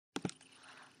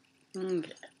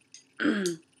Okay.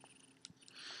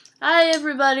 Hi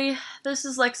everybody, this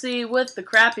is Lexi with the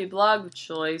crappy blog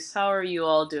choice. How are you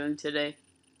all doing today?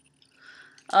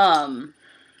 I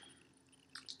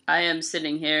am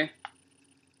sitting here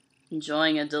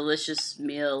enjoying a delicious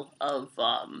meal of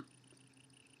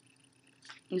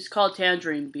it's called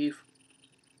tangerine beef.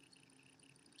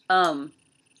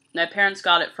 My parents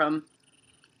got it from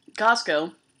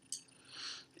Costco,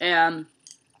 and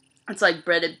it's like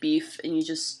breaded beef, and you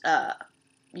just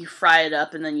you fry it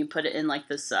up, and then you put it in like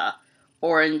this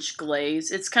orange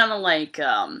glaze. It's kind of like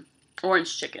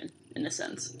orange chicken in a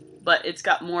sense, but it's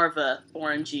got more of a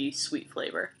orangey sweet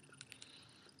flavor.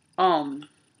 I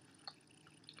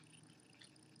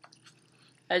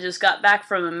just got back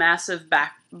from a massive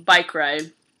bike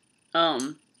ride.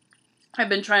 I've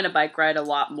been trying to bike ride a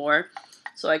lot more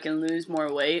so I can lose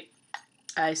more weight.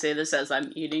 I say this as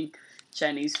I'm eating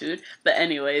Chinese food, but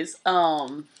anyways,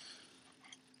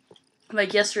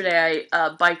 like yesterday I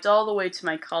biked all the way to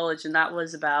my college, and that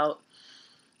was about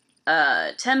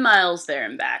 10 miles there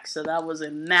and back, so that was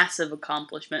a massive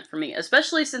accomplishment for me,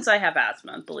 especially since I have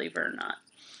asthma, believe it or not.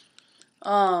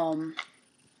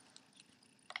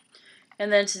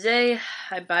 And then today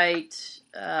I biked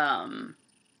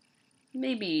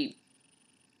maybe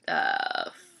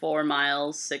 4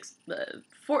 miles,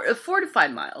 4 to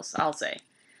 5 miles, I'll say.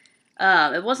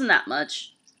 It wasn't that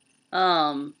much,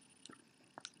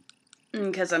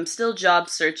 because I'm still job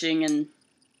searching, and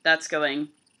that's going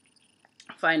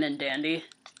fine and dandy.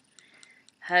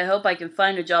 I hope I can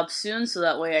find a job soon, so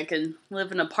that way I can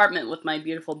live in an apartment with my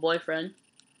beautiful boyfriend.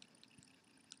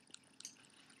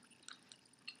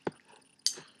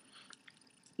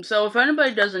 So if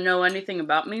anybody doesn't know anything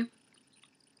about me,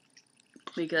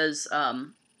 because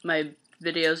my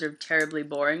videos are terribly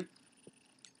boring,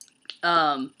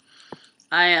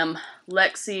 I am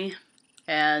Lexi,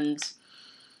 and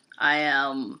I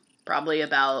am probably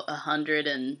about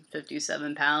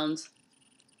 157 pounds.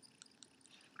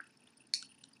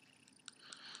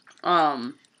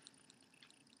 I'm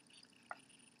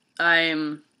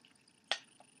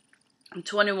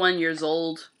 21 years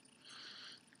old,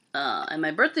 and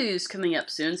my birthday is coming up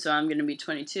soon, so I'm gonna be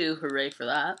 22. Hooray for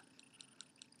that.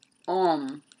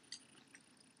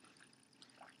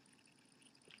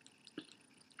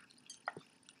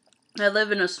 I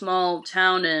live in a small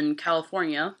town in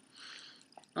California.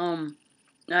 I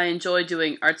enjoy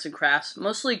doing arts and crafts,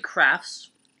 mostly crafts.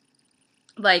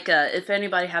 Like, if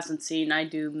anybody hasn't seen, I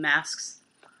do masks.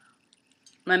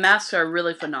 My masks are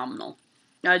really phenomenal.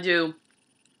 I do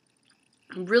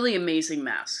really amazing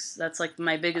masks. That's like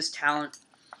my biggest talent.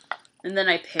 And then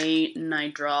I paint and I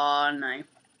draw and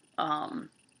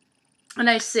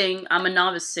I sing. I'm a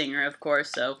novice singer, of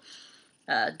course, so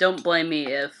don't blame me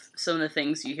if some of the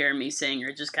things you hear me sing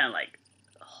are just kind of like,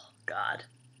 oh God,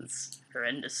 it's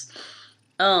horrendous.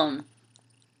 I'm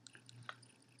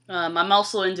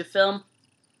also into film.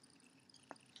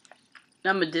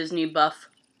 I'm a Disney buff.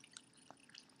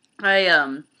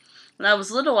 When I was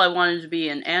little, I wanted to be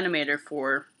an animator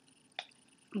for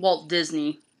Walt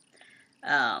Disney,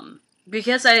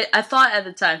 because I thought at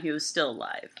the time he was still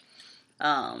alive.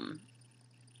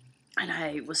 And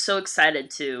I was so excited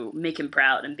to make him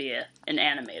proud and be an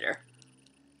animator.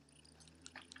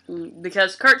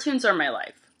 Because cartoons are my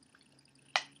life.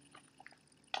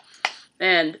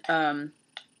 And I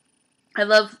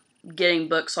love getting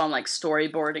books on like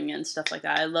storyboarding and stuff like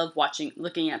that. I love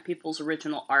looking at people's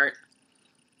original art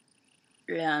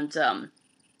and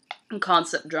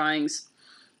concept drawings.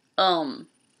 What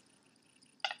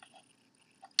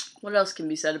else can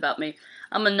be said about me?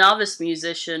 I'm a novice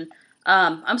musician.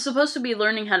 I'm supposed to be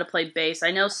learning how to play bass.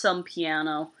 I know some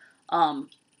piano, but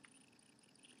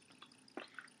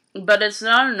it's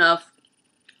not enough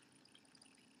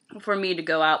for me to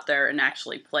go out there and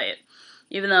actually play it.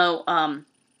 Even though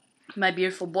my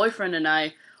beautiful boyfriend and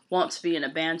I want to be in a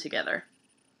band together.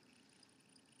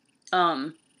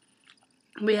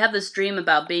 We have this dream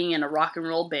about being in a rock and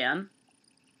roll band,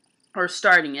 or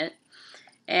starting it,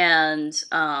 and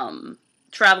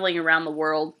traveling around the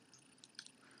world,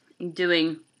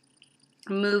 doing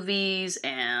movies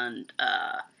and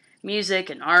music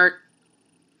and art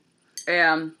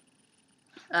and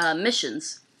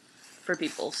missions for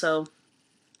people. So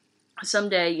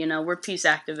someday, we're peace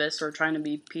activists. We're trying to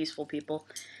be peaceful people,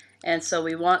 and so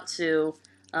we want to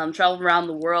travel around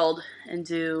the world and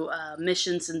do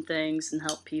missions and things and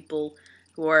help people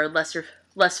who are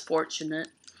less fortunate.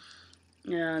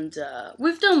 And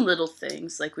we've done little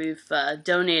things, like we've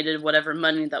donated whatever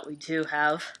money that we do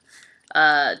have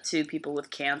to people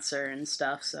with cancer and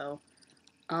stuff. So,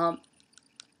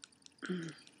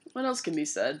 what else can be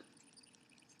said?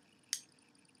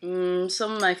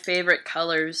 Some of my favorite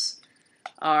colors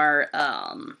are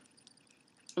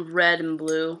red and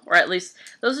blue, or at least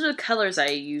those are the colors I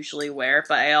usually wear,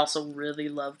 but I also really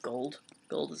love gold.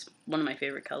 Gold is one of my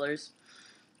favorite colors.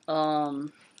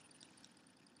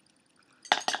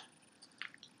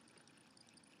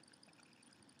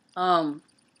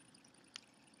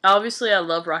 Obviously I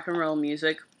love rock and roll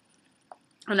music,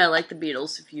 and I like the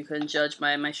Beatles, if you couldn't judge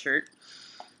by my shirt.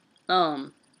 I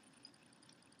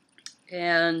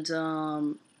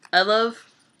love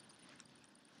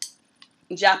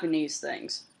Japanese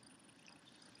things.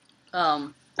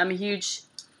 I'm a huge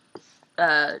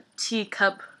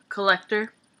teacup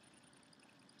collector,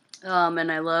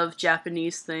 and I love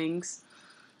Japanese things.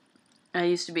 I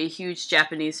used to be a huge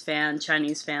Japanese fan,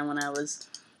 Chinese fan when I was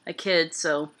a kid,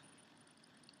 so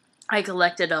I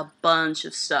collected a bunch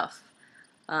of stuff,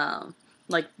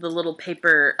 like the little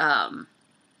paper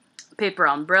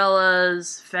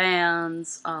umbrellas,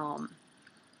 fans.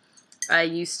 I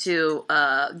used to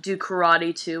do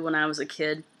karate too when I was a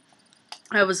kid.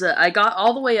 I got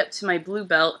all the way up to my blue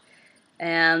belt,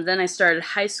 and then I started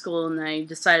high school, and I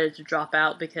decided to drop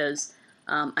out because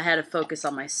I had to focus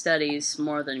on my studies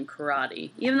more than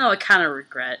karate. Even though I kind of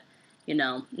regret,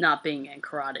 not being in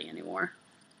karate anymore.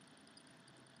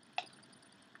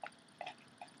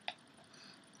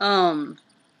 I'm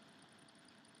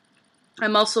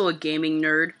also a gaming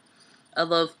nerd. I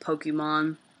love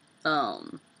Pokemon.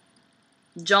 John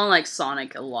likes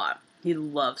Sonic a lot. He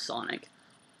loves Sonic.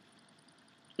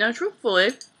 Now,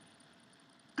 truthfully,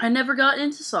 I never got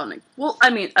into Sonic. Well, I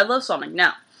mean, I love Sonic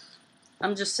now.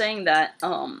 I'm just saying that,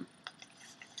 when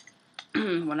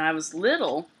I was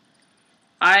little,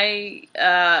 I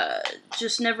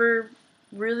just never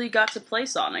really got to play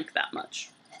Sonic that much.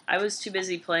 I was too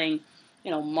busy playing,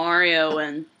 Mario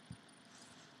and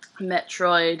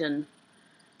Metroid and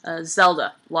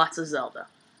Zelda. Lots of Zelda.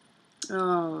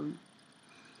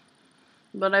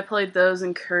 But I played those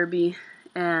in Kirby,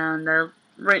 and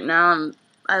right now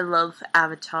I love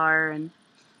Avatar and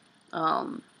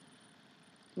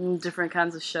different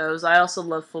kinds of shows. I also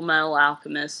love Full Metal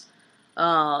Alchemist.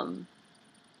 I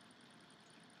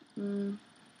don't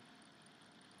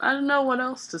know what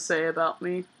else to say about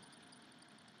me.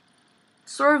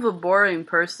 Sort of a boring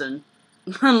person.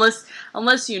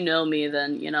 unless you know me,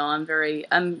 then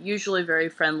I'm usually very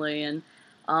friendly and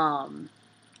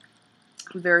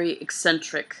very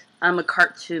eccentric. I'm a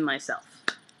cartoon myself.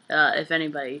 If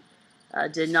anybody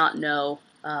did not know,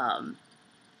 and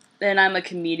I'm a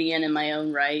comedian in my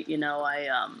own right.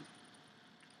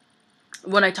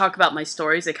 When I talk about my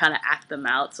stories, I kind of act them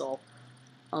out, so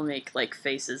I'll make like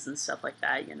faces and stuff like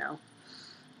that.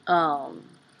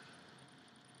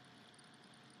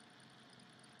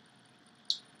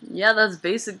 Yeah, that's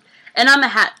basic. And I'm a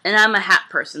hat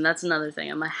person. That's another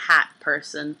thing. I'm a hat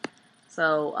person.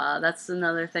 So that's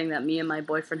another thing that me and my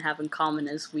boyfriend have in common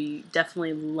is we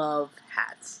definitely love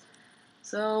hats.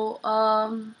 So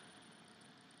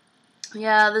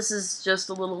yeah, this is just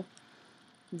a little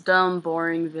dumb,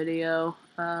 boring video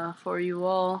for you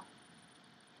all.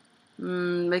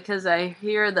 Because I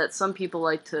hear that some people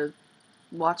like to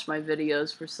watch my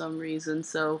videos for some reason,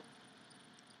 so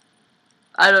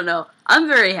I don't know. I'm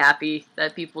very happy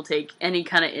that people take any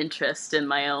kind of interest in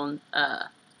my own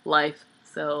life.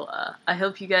 So I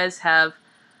hope you guys have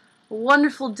a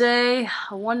wonderful day,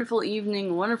 a wonderful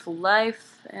evening, a wonderful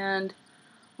life, and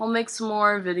I'll make some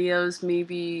more videos,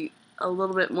 maybe a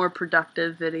little bit more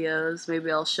productive videos.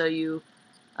 Maybe I'll show you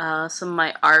some of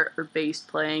my art or bass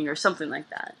playing or something like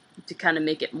that to kind of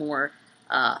make it more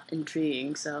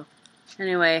intriguing. So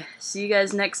anyway, see you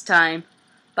guys next time.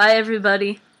 Bye,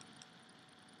 everybody.